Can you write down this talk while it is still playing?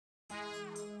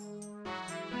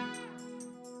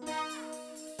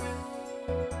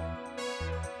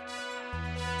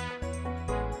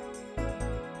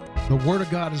The Word of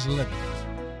God is living.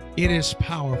 It is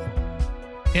powerful,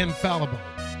 infallible,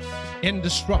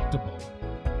 indestructible,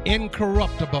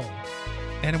 incorruptible,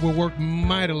 and it will work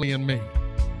mightily in me.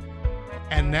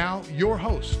 And now, your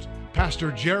host,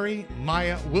 Pastor Jerry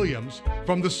Maya Williams,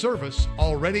 from the service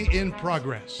already in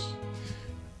progress.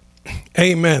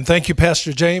 Amen. Thank you,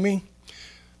 Pastor Jamie.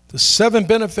 The 7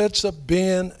 benefits of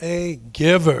being a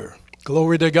giver.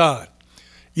 Glory to God.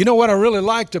 You know what I really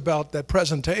liked about that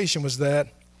presentation was that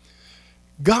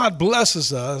God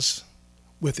blesses us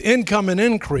with income and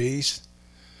increase,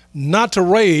 not to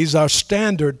raise our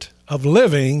standard of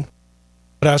living,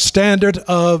 but our standard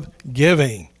of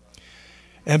giving.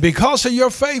 And because of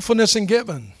your faithfulness in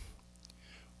giving,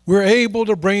 we're able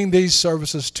to bring these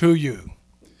services to you.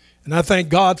 And I thank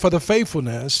God for the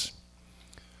faithfulness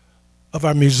of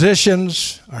our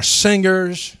musicians, our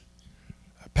singers,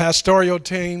 our pastoral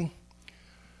team,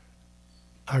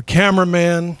 our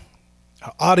cameraman,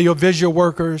 our audiovisual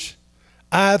workers.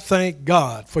 I thank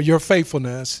God for your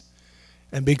faithfulness.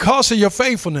 And because of your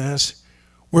faithfulness,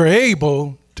 we're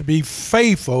able to be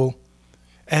faithful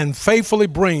and faithfully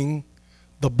bring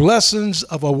the blessings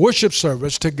of a worship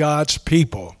service to God's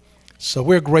people. So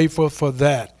we're grateful for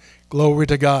that. Glory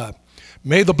to God.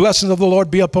 May the blessings of the Lord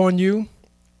be upon you.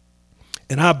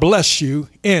 And I bless you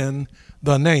in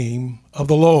the name of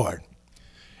the Lord.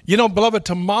 You know, beloved,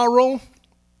 tomorrow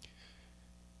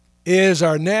is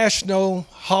our national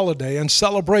holiday and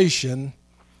celebration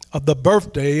of the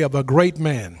birthday of a great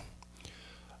man,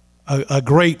 a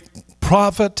great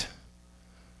prophet,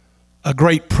 a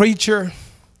great preacher,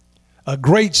 a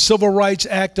great civil rights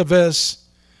activist,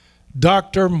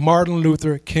 Dr. Martin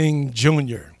Luther King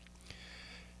Jr.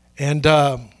 And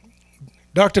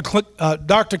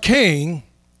Dr. King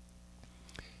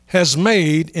has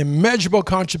made immeasurable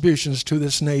contributions to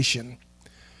this nation,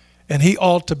 and he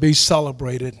ought to be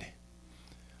celebrated.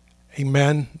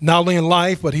 Amen. Not only in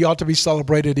life, but he ought to be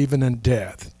celebrated even in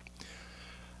death.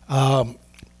 I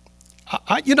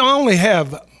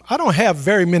don't have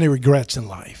very many regrets in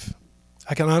life.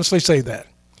 I can honestly say that.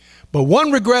 But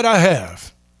one regret I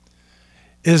have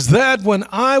is that when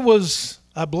I was,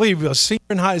 I believe, a senior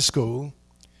in high school,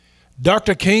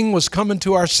 Dr. King was coming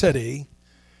to our city,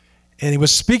 and he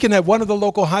was speaking at one of the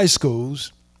local high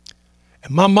schools,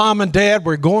 and my mom and dad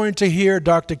were going to hear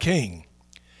Dr. King.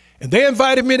 And they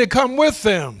invited me to come with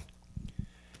them.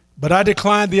 But I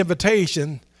declined the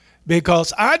invitation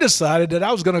because I decided that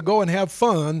I was going to go and have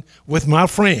fun with my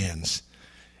friends.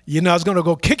 You know, I was going to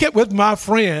go kick it with my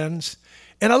friends.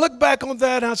 And I look back on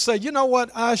that and I say, you know what?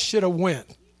 I should have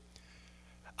went.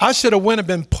 I should have went and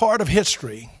been part of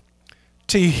history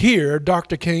to hear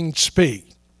Dr. King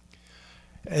speak.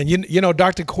 And you know,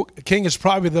 Dr. King is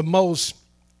probably the most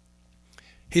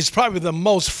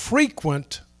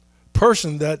frequent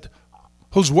person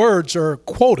whose words are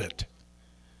quoted,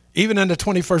 even in the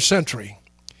 21st century.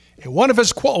 And one of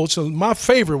his quotes, my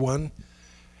favorite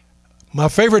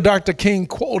Dr. King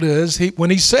quote is when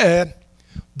he said,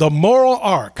 "The moral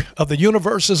arc of the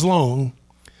universe is long,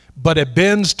 but it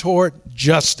bends toward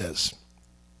justice."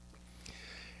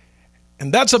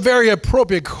 And that's a very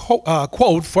appropriate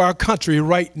quote for our country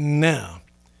right now.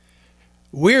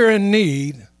 We're in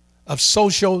need of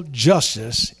social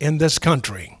justice in this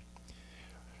country.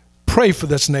 Pray for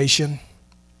this nation.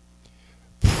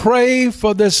 Pray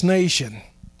for this nation.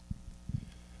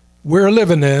 We're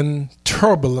living in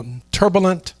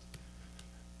turbulent,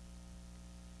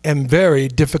 and very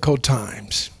difficult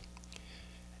times.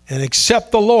 And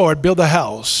except the Lord build a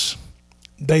house,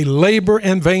 they labor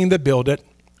in vain that build it.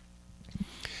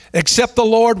 Except the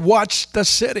Lord watch the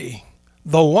city,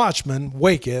 the watchman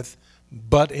waketh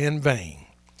but in vain.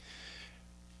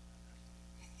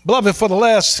 Beloved, for the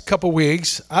last couple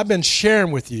weeks, I've been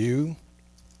sharing with you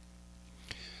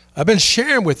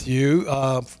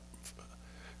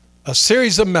a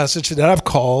series of messages that I've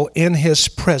called In His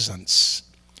Presence.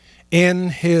 In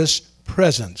His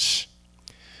Presence.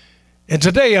 And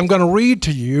today I'm going to read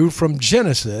to you from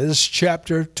Genesis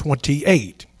chapter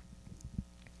 28.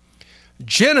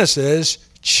 Genesis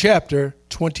chapter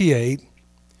 28,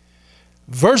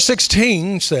 verse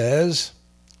 16 says,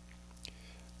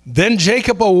 "Then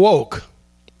Jacob awoke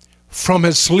from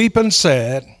his sleep and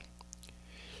said,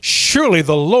 Surely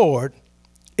the Lord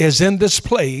is in this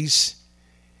place,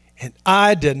 and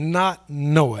I did not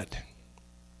know it."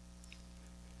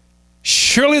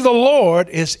 Surely the Lord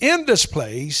is in this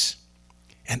place,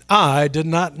 and I did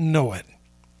not know it.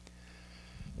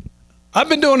 I've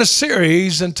been doing a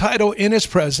series entitled In His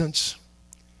Presence,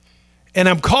 and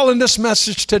I'm calling this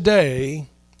message today,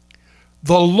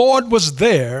 The Lord Was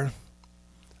There,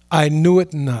 I Knew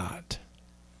It Not.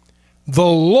 the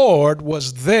Lord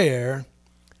was there,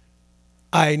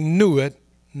 I knew it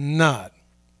not.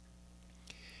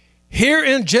 Here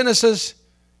in Genesis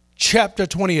chapter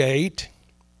 28,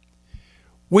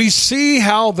 we see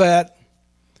how that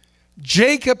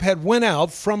Jacob had went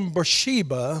out from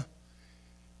Beersheba,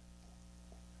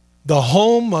 the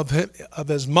home of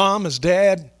his mom, his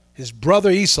dad, his brother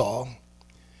Esau.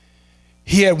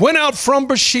 He had went out from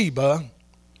Beersheba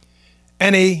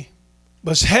and he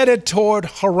was headed toward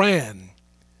Haran,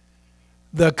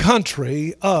 the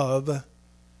country of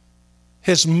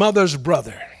his mother's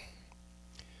brother.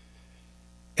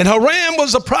 And Haran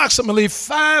was approximately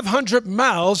 500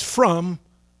 miles from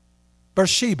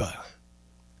Beersheba.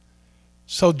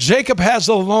 So Jacob has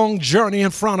a long journey in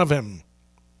front of him.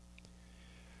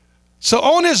 So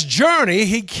on his journey,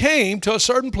 he came to a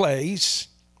certain place,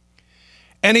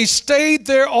 and he stayed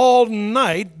there all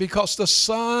night because the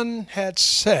sun had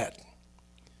set.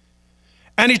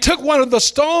 And he took one of the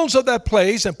stones of that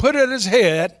place and put it at his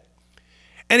head,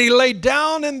 and he lay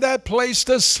down in that place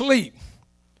to sleep.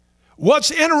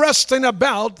 What's interesting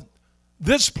about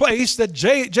this place that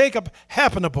Jacob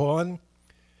happened upon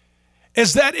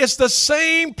is that it's the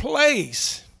same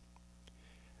place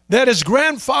that his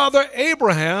grandfather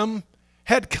Abraham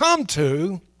had come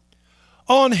to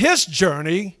on his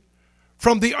journey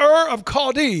from the Ur of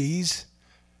Chaldees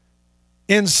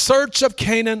in search of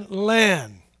Canaan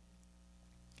land.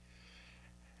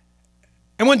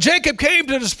 And when Jacob came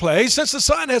to this place, since the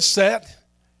sun had set,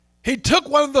 he took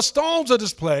one of the stones of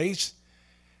this place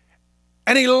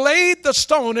and he laid the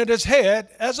stone at his head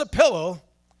as a pillow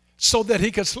so that he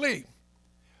could sleep.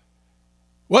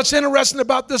 What's interesting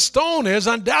about this stone is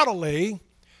undoubtedly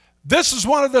this is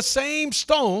one of the same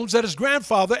stones that his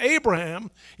grandfather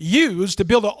Abraham used to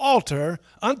build an altar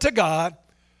unto God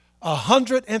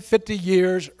 150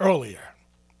 years earlier.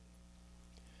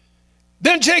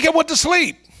 Then Jacob went to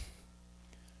sleep.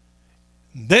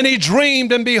 Then he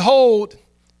dreamed, and behold,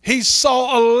 he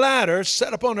saw a ladder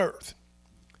set up on earth.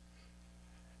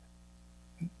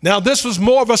 Now, this was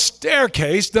more of a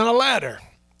staircase than a ladder.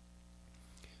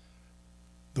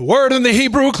 The word in the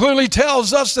Hebrew clearly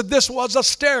tells us that this was a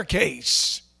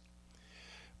staircase.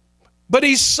 But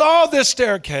he saw this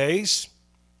staircase,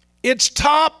 its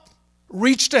top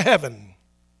reached to heaven.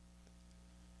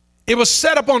 It was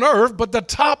set up on earth, but the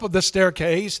top of the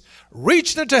staircase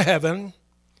reached into heaven.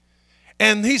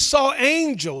 And he saw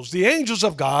angels, the angels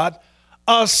of God,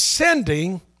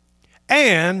 ascending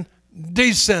and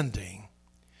descending.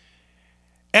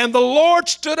 And the Lord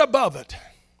stood above it.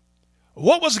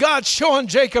 What was God showing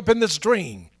Jacob in this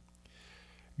dream?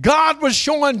 God was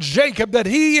showing Jacob that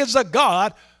he is a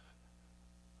God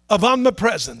of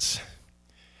omnipresence.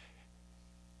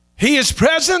 He is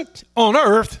present on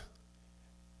earth.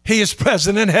 He is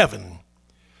present in heaven.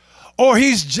 Or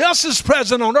he's just as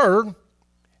present on earth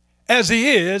as he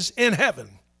is in heaven.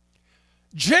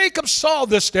 Jacob saw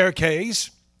this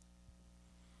staircase,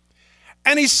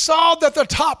 and he saw that the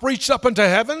top reached up into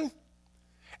heaven,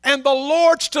 and the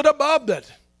Lord stood above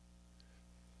it.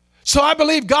 So I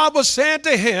believe God was saying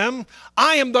to him,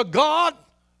 I am the God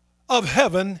of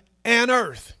heaven and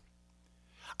earth.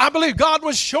 I believe God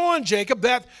was showing Jacob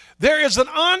that there is an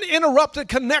uninterrupted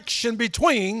connection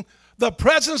between the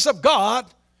presence of God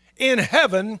in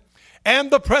heaven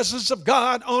and the presence of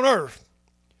God on earth.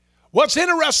 What's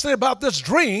interesting about this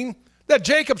dream that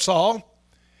Jacob saw,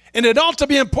 and it ought to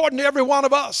be important to every one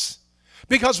of us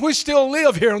because we still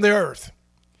live here on the earth.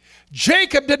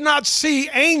 Jacob did not see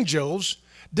angels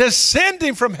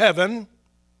descending from heaven,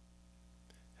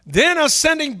 then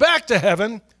ascending back to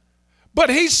heaven, but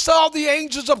he saw the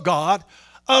angels of God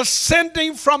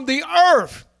ascending from the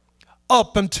earth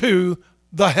up into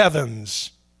the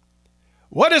heavens.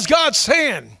 What is God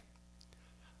saying?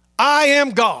 I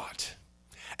am God,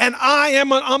 and I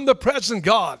am an omnipresent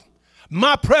God.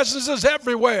 My presence is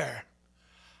everywhere.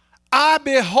 I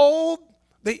behold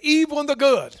the evil and the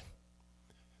good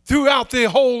throughout the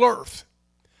whole earth.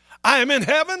 I am in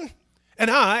heaven, and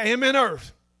I am in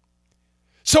earth.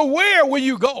 So where will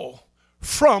you go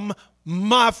from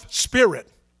my spirit?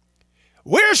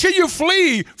 Where shall you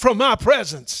flee from my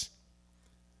presence?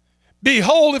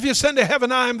 Behold, if you ascend to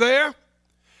heaven, I am there.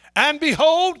 And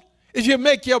behold, if you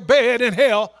make your bed in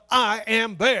hell, I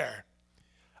am there.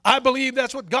 I believe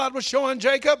that's what God was showing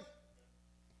Jacob.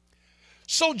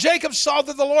 So Jacob saw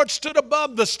that the Lord stood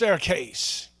above the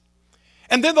staircase.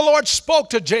 And then the Lord spoke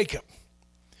to Jacob.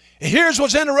 And here's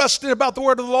what's interesting about the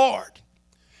word of the Lord.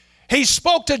 He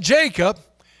spoke to Jacob,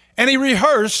 and he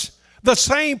rehearsed the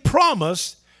same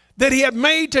promise that he had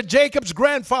made to Jacob's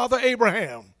grandfather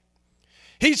Abraham.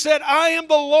 He said, I am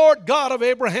the Lord God of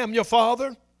Abraham, your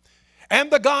father, and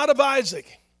the God of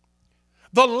Isaac.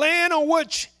 The land on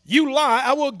which you lie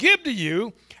I will give to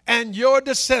you and your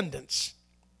descendants.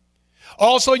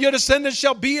 Also your descendants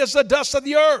shall be as the dust of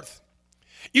the earth.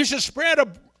 You shall spread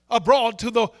abroad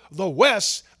to the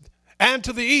west and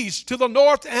to the east, to the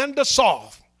north and the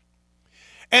south.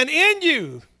 And in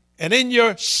you and in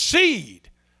your seed,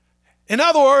 in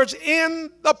other words,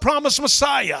 in the promised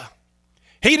Messiah.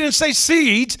 He didn't say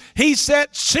seeds, he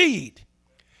said seed.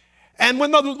 And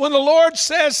when the Lord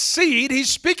says seed, he's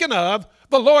speaking of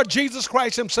the Lord Jesus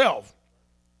Christ himself.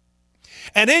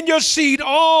 And in your seed,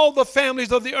 all the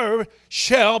families of the earth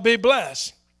shall be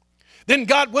blessed. Then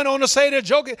God went on to say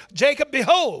to Jacob,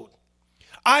 behold,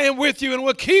 I am with you and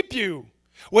will keep you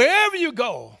wherever you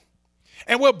go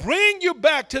and will bring you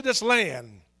back to this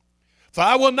land. For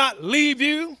I will not leave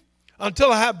you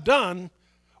until I have done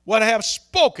what I have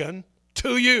spoken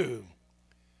to you.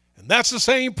 And that's the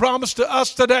same promise to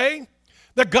us today,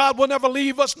 that God will never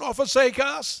leave us nor forsake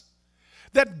us,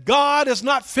 that God is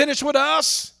not finished with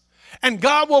us, and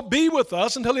God will be with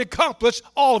us until he accomplishes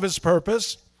all of his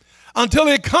purpose, until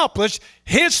he accomplishes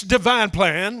his divine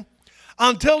plan,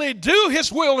 until he do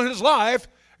his will in his life.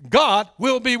 God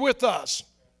will be with us.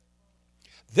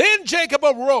 Then Jacob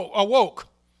awoke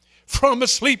from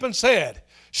his sleep and said,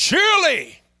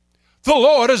 surely the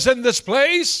Lord is in this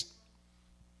place,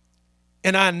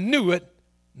 and I knew it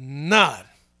not.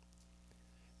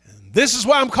 And this is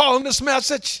why I'm calling this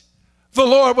message, the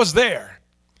Lord was there,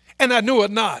 and I knew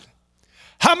it not.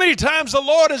 How many times the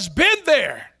Lord has been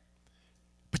there,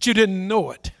 but you didn't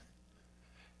know it?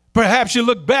 Perhaps you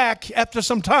look back after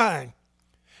some time.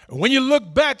 When you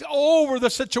look back over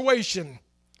the situation,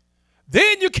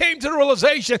 then you came to the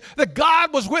realization that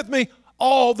God was with me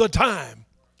all the time.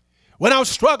 When I was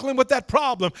struggling with that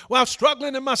problem, when I was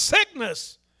struggling in my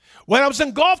sickness, when I was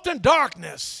engulfed in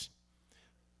darkness,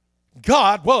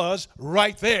 God was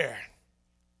right there.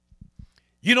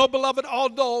 You know, beloved,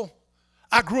 although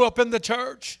I grew up in the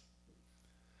church,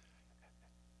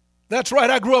 that's right,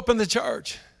 I grew up in the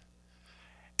church.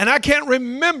 And I can't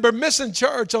remember missing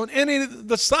church on any of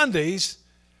the Sundays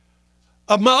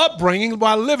of my upbringing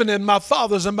while living in my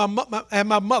father's and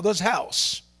my mother's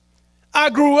house. I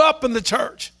grew up in the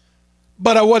church,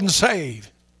 but I wasn't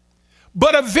saved.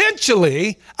 But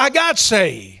eventually, I got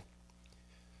saved.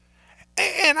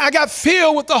 And I got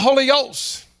filled with the Holy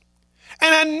Ghost.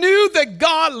 And I knew that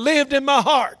God lived in my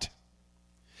heart.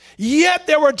 Yet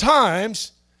there were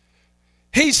times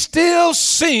he still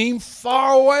seemed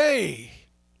far away.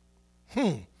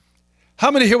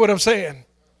 How many hear what I'm saying?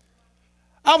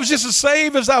 I was just as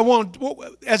saved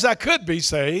as I could be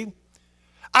saved.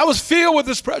 I was filled with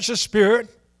this precious Spirit.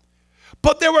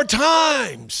 But there were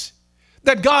times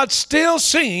that God still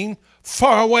seemed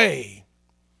far away.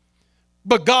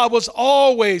 But God was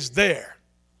always there.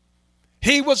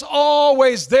 He was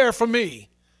always there for me.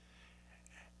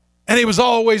 And he was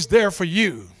always there for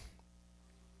you.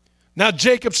 Now,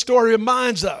 Jacob's story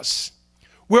reminds us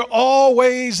we're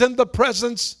always in the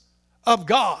presence of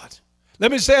God.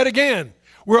 Let me say it again.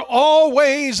 We're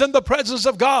always in the presence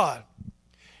of God.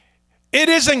 It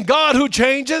isn't God who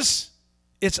changes,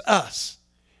 it's us.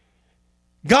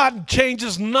 God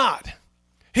changes not.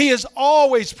 He is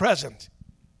always present.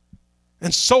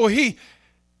 And so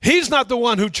he's not the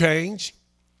one who changed,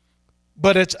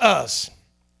 but it's us.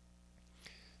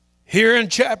 Here in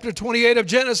chapter 28 of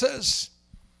Genesis,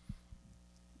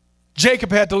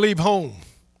 Jacob had to leave home.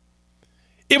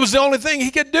 It was the only thing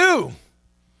he could do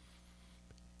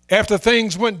after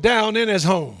things went down in his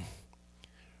home.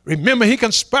 Remember, he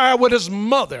conspired with his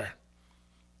mother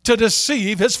to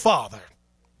deceive his father.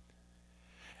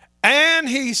 And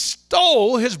he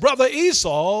stole his brother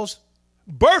Esau's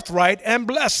birthright and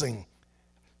blessing.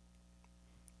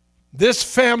 This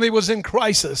family was in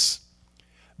crisis.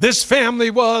 This family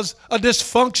was a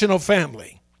dysfunctional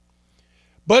family.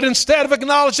 But instead of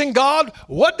acknowledging God,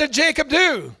 what did Jacob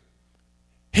do?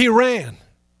 He ran.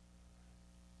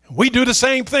 We do the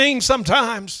same thing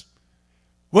sometimes.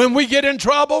 When we get in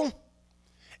trouble,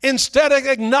 instead of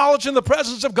acknowledging the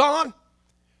presence of God,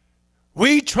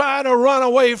 we try to run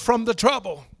away from the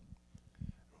trouble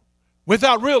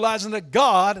without realizing that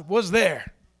God was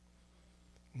there.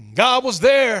 God was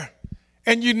there,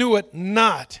 and you knew it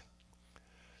not.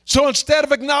 So instead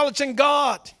of acknowledging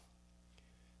God,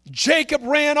 Jacob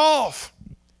ran off.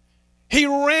 He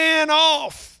ran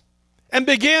off and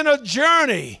began a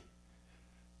journey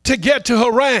to get to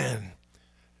Haran,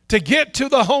 to get to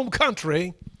the home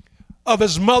country of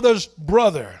his mother's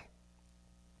brother.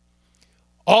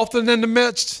 Often in the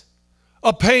midst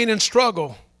of pain and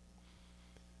struggle,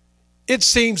 it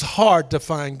seems hard to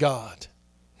find God.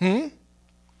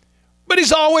 But But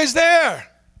he's always there.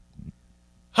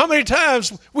 How many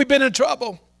times we've been in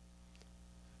trouble?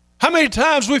 How many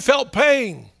times we felt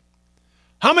pain?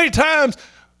 How many times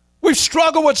we've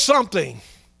struggled with something?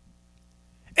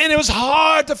 And it was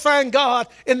hard to find God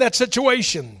in that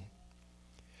situation.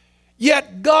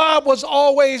 Yet God was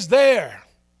always there.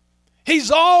 He's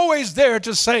always there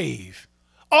to save,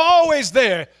 always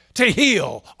there to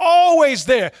heal, always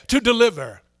there to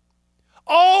deliver,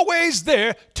 always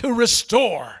there to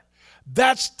restore.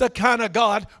 That's the kind of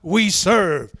God we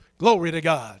serve. Glory to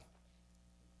God.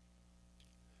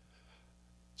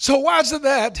 So why is it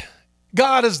that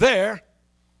God is there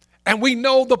and we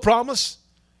know the promise?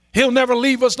 He'll never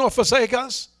leave us nor forsake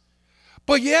us.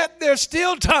 But yet there's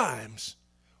still times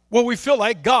where we feel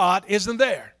like God isn't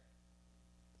there.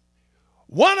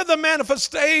 One of the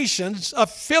manifestations of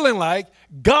feeling like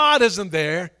God isn't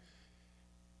there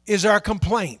is our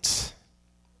complaints.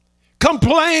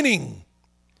 Complaining.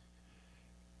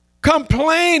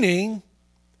 Complaining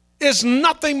is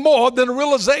nothing more than a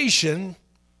realization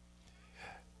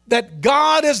that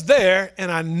God is there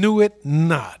and I knew it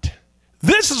not.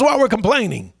 This is why we're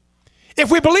complaining.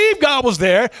 If we believe God was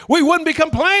there, we wouldn't be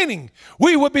complaining.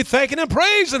 We would be thanking and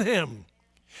praising him.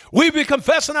 We'd be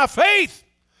confessing our faith,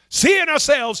 seeing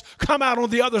ourselves come out on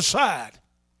the other side.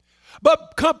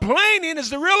 But complaining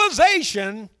is the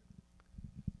realization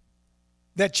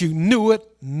that you knew it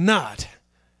not.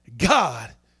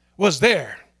 God was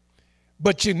there,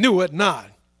 but you knew it not.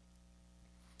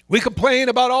 We complain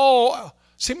about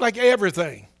seem like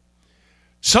everything.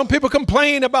 Some people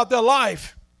complain about their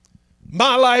life.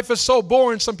 My life is so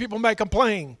boring, some people may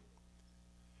complain.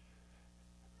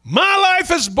 My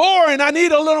life is boring. I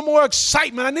need a little more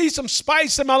excitement. I need some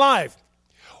spice in my life.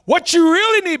 What you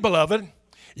really need, beloved,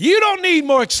 you don't need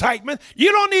more excitement.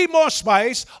 You don't need more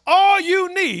spice. All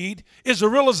you need is a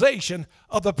realization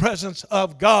of the presence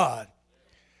of God.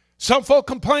 Some folk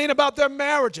complain about their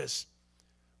marriages.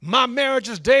 My marriage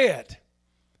is dead.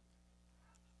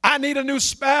 I need a new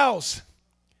spouse.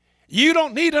 You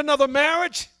don't need another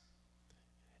marriage.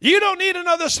 You don't need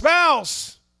another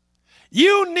spouse.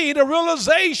 You need a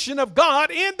realization of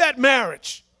God in that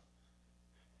marriage.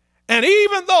 And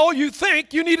even though you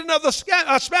think you need another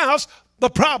spouse, the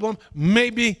problem may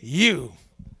be you.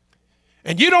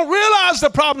 And you don't realize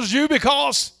the problem is you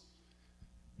because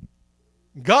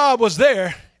God was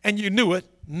there and you knew it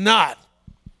not.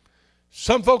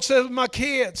 Some folks say, my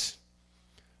kids,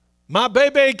 my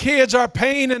baby kids are a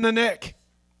pain in the neck.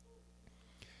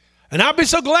 And I'll be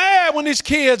so glad when these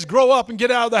kids grow up and get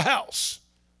out of the house.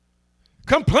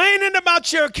 Complaining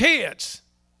about your kids.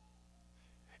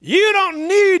 You don't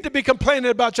need to be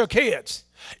complaining about your kids.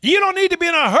 You don't need to be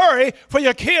in a hurry for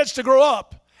your kids to grow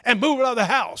up and move out of the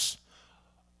house.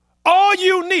 All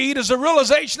you need is a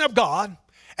realization of God.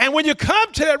 And when you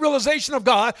come to that realization of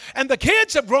God and the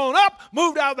kids have grown up,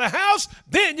 moved out of the house,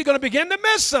 then you're going to begin to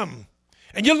miss them.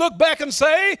 And you look back and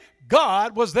say,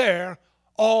 God was there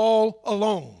all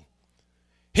along.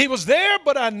 He was there,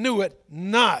 but I knew it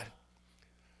not.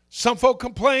 Some folk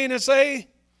complain and say,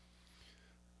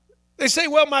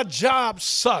 well, my job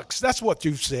sucks. That's what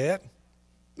you said.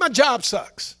 My job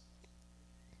sucks.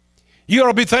 You ought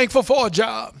to be thankful for a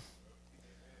job.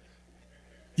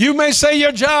 You may say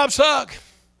your job sucks,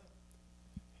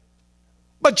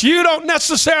 but you don't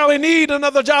necessarily need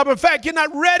another job. In fact, you're not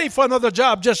ready for another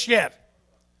job just yet.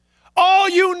 All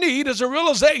you need is a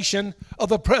realization of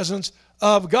the presence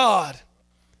of God.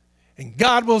 And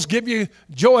God will give you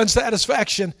joy and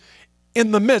satisfaction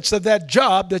in the midst of that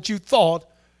job that you thought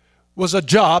was a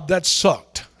job that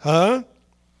sucked.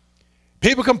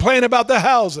 People complain about their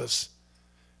houses.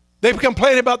 They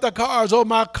complain about their cars. Oh,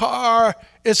 my car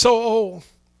is so old.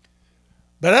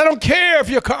 But I don't care if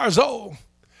your car's old.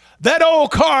 That old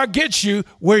car gets you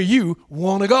where you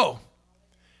want to go.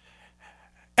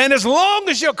 And as long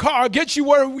as your car gets you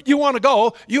where you want to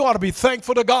go, you ought to be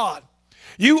thankful to God.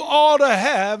 You ought to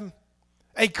have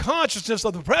a consciousness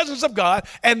of the presence of God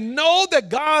and know that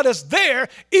God is there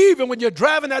even when you're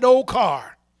driving that old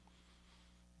car.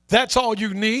 That's all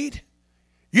you need.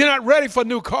 You're not ready for a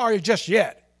new car just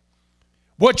yet.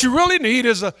 What you really need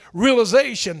is a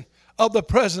realization of the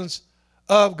presence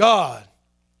of God.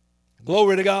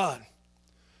 Glory to God.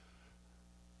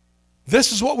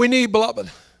 This is what we need,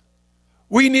 beloved.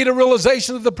 We need a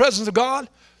realization of the presence of God.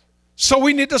 So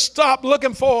we need to stop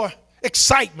looking for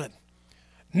excitement,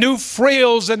 new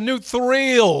frills and new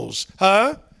thrills,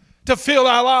 to fill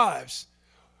our lives.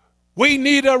 We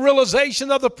need a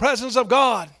realization of the presence of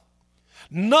God.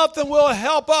 Nothing will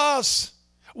help us.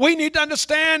 We need to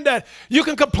understand that you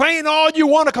can complain all you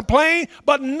want to complain,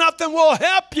 but nothing will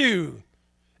help you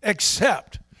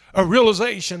except a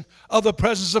realization of the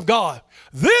presence of God.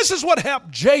 This is what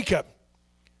helped Jacob.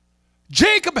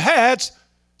 Jacob had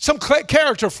some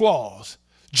character flaws.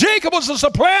 Jacob was a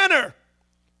supplanter.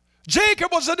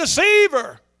 Jacob was a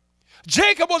deceiver.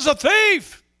 Jacob was a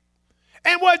thief.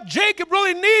 And what Jacob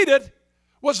really needed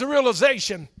was the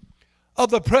realization of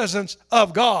the presence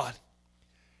of God.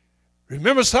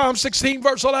 Remember Psalm 16,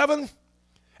 verse 11?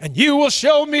 And you will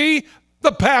show me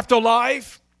the path to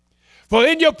life. For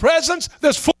in your presence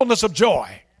there's fullness of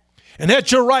joy. And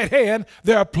at your right hand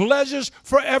there are pleasures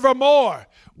forevermore.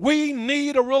 We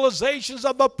need a realization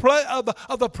of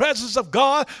the presence of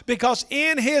God, because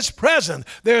in his presence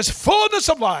there's fullness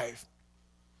of life.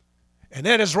 And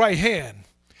at his right hand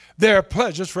there are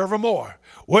pleasures forevermore.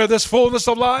 Where there's fullness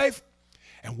of life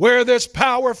and where there's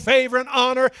power, favor, and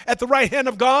honor at the right hand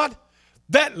of God,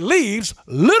 that leaves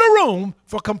little room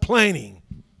for complaining.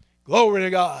 Glory to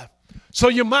God. So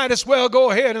you might as well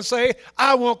go ahead and say,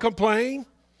 I won't complain,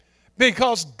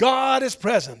 because God is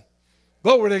present.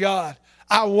 Glory to God.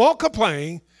 I won't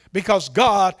complain because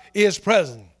God is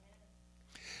present.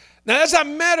 Now, as I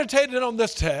meditated on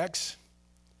this text,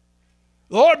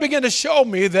 the Lord began to show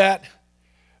me that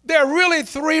there are really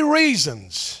three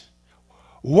reasons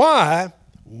why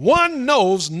one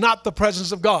knows not the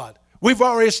presence of God. We've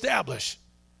already established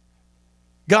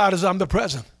God is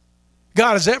omnipresent.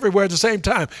 God is everywhere at the same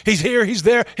time. He's here, he's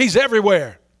there, he's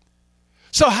everywhere.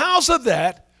 So how's it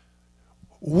that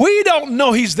we don't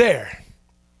know he's there?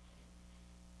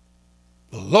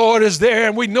 The Lord is there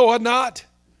and we know it not.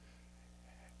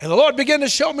 And the Lord began to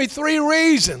show me three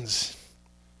reasons.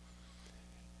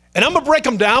 And I'm going to break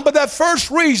them down, but that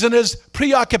first reason is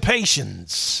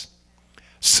preoccupations.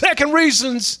 Second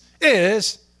reason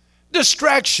is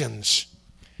distractions.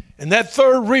 And that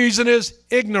third reason is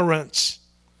ignorance.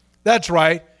 That's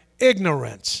right,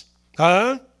 ignorance.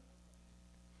 So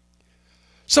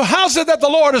how's it that the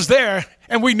Lord is there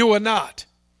and we knew it not?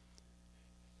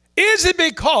 Is it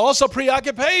because of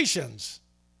preoccupations?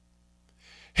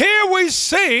 Here we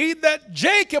see that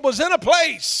Jacob was in a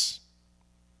place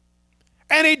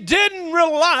and he didn't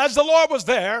realize the Lord was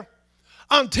there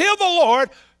until the Lord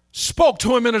spoke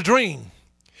to him in a dream.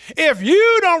 If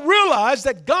you don't realize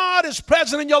that God is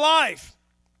present in your life,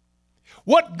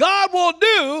 what God will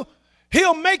do,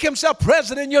 he'll make himself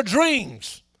present in your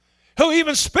dreams. He'll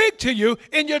even speak to you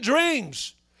in your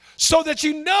dreams so that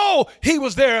you know he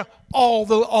was there all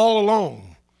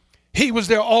along. He was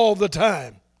there all the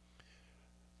time.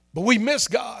 But we miss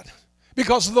God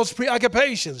because of those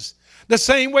preoccupations. The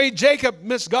same way Jacob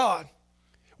missed God.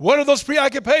 What are those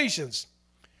preoccupations?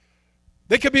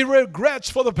 They could be regrets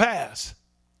for the past.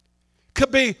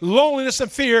 Could be loneliness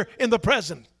and fear in the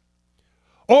present.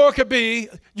 Or it could be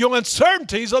your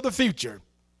uncertainties of the future.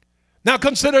 Now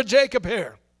consider Jacob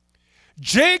here.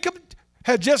 Jacob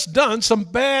had just done some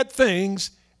bad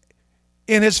things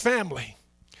in his family.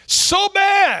 So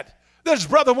bad that his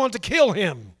brother wanted to kill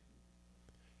him.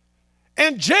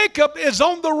 And Jacob is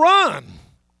on the run.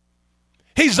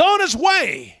 He's on his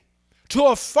way to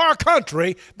a far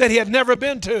country that he had never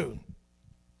been to.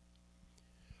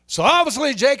 So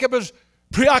obviously Jacob is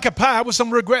preoccupied with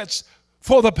some regrets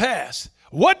for the past.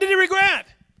 What did he regret?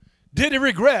 Did he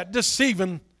regret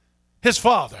deceiving his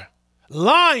father,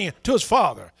 lying to his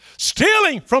father,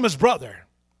 stealing from his brother?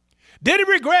 Did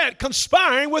he regret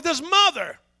conspiring with his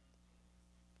mother?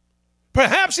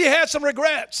 Perhaps he had some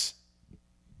regrets.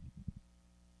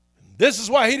 This is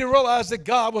why he didn't realize that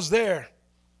God was there.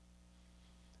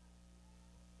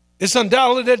 It's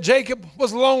undoubtedly that Jacob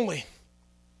was lonely.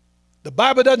 The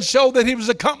Bible doesn't show that he was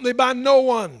accompanied by no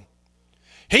one.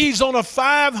 He's on a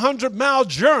 500-mile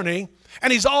journey,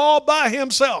 and he's all by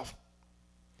himself.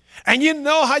 And you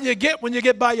know how you get when you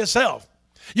get by yourself.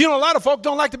 You know, a lot of folk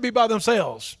don't like to be by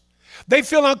themselves. They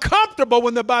feel uncomfortable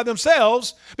when they're by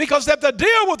themselves because they have to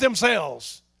deal with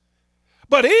themselves.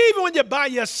 But even when you're by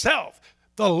yourself,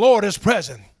 the Lord is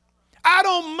present. I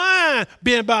don't mind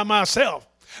being by myself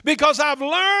because I've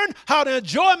learned how to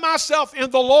enjoy myself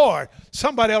in the Lord.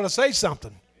 Somebody ought to say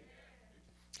something.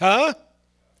 Huh?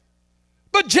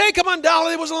 But Jacob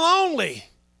undoubtedly was lonely.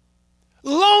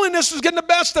 Loneliness was getting the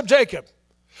best of Jacob.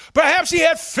 Perhaps he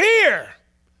had fear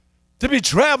to be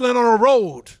traveling on a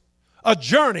road, a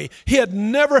journey he had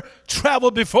never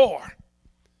traveled before.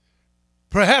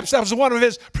 Perhaps that was one of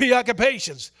his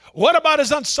preoccupations. What about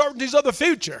his uncertainties of the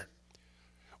future?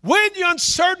 When you're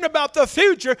uncertain about the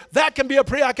future, that can be a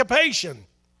preoccupation.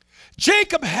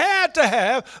 Jacob had to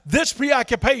have this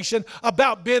preoccupation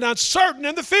about being uncertain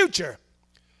in the future.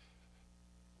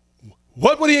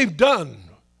 What will he have done?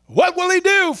 What will he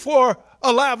do for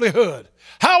a livelihood?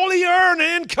 How will he earn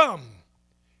an income?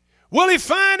 Will he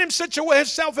find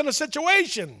himself in a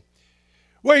situation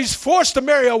where he's forced to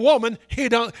marry a woman he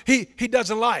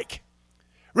doesn't like?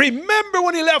 Remember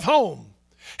when he left home,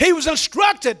 he was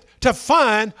instructed to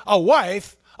find a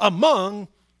wife among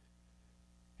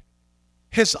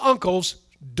his uncle's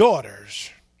daughters.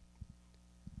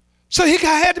 So he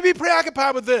had to be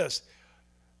preoccupied with this.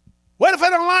 What if I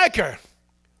don't like her?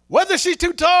 Whether she's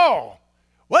too tall,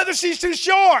 whether she's too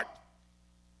short.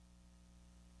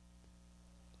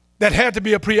 That had to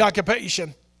be a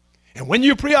preoccupation. And when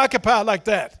you're preoccupied like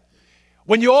that,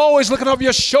 when you're always looking over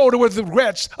your shoulder with the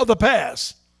regrets of the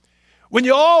past, when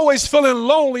you're always feeling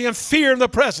lonely and fear in the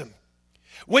present,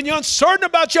 when you're uncertain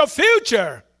about your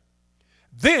future,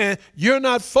 then you're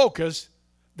not focused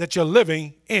that you're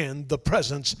living in the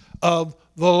presence of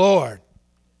the Lord.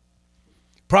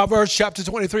 Proverbs chapter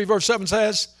 23, verse 7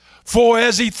 says, for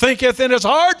as he thinketh in his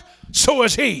heart, so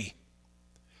is he.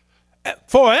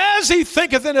 For as he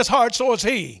thinketh in his heart, so is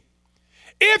he.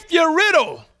 If you're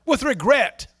riddled with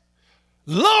regret,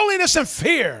 loneliness and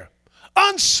fear,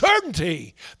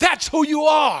 uncertainty, that's who you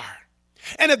are.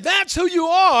 And if that's who you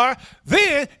are,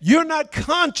 then you're not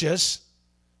conscious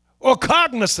or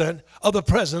cognizant of the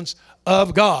presence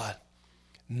of God.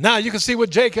 Now you can see what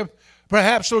Jacob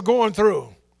perhaps was going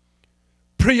through.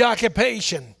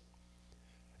 Preoccupation.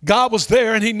 God was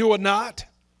there and he knew it not.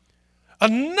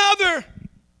 Another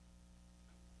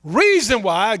reason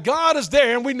why God is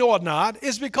there and we know it not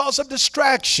is because of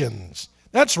distractions.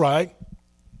 That's right.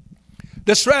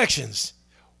 Distractions.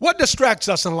 What distracts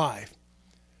us in life?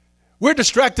 We're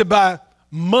distracted by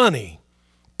money,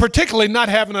 particularly not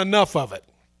having enough of it.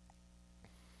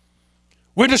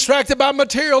 We're distracted by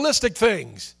materialistic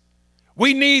things.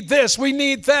 We need this, we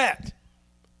need that.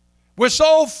 We're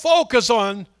so focused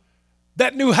on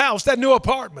that new house, that new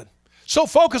apartment, so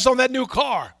focused on that new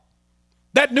car,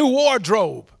 that new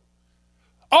wardrobe.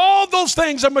 All those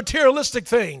things are materialistic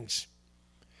things.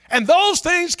 And those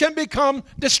things can become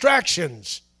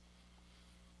distractions.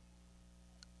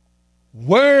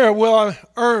 Where will I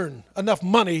earn enough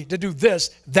money to do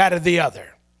this, that, or the other?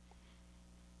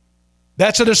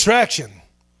 That's a distraction.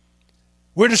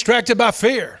 We're distracted by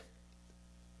fear.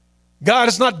 God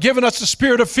has not given us the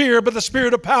spirit of fear, but the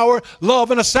spirit of power, love,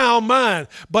 and a sound mind.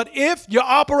 But if you're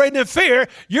operating in fear,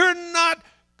 you're not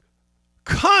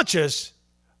conscious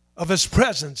of his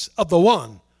presence, of the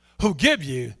one who gives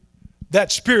you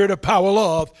that spirit of power,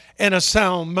 love, and a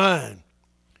sound mind.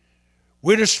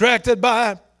 We're distracted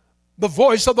by the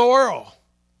voice of the world.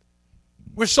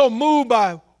 We're so moved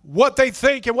by what they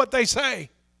think and what they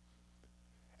say.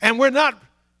 And we're not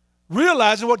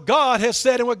realizing what God has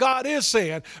said and what God is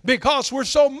saying because we're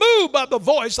so moved by the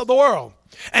voice of the world.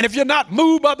 And if you're not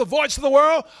moved by the voice of the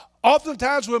world,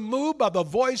 oftentimes we're moved by the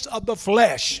voice of the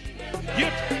flesh.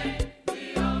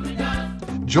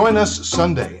 Join us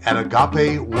Sunday at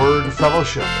Agape Word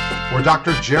Fellowship, where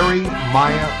Dr. Jerry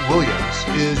Maya Williams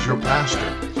is your pastor,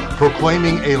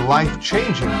 proclaiming a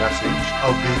life-changing message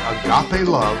of the agape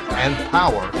love and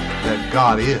power that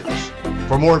God is.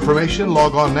 For more information,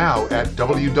 log on now at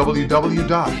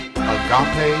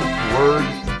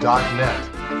www.agapeword.net,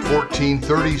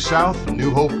 1430 South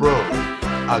New Hope Road.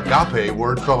 Agape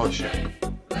Word Fellowship.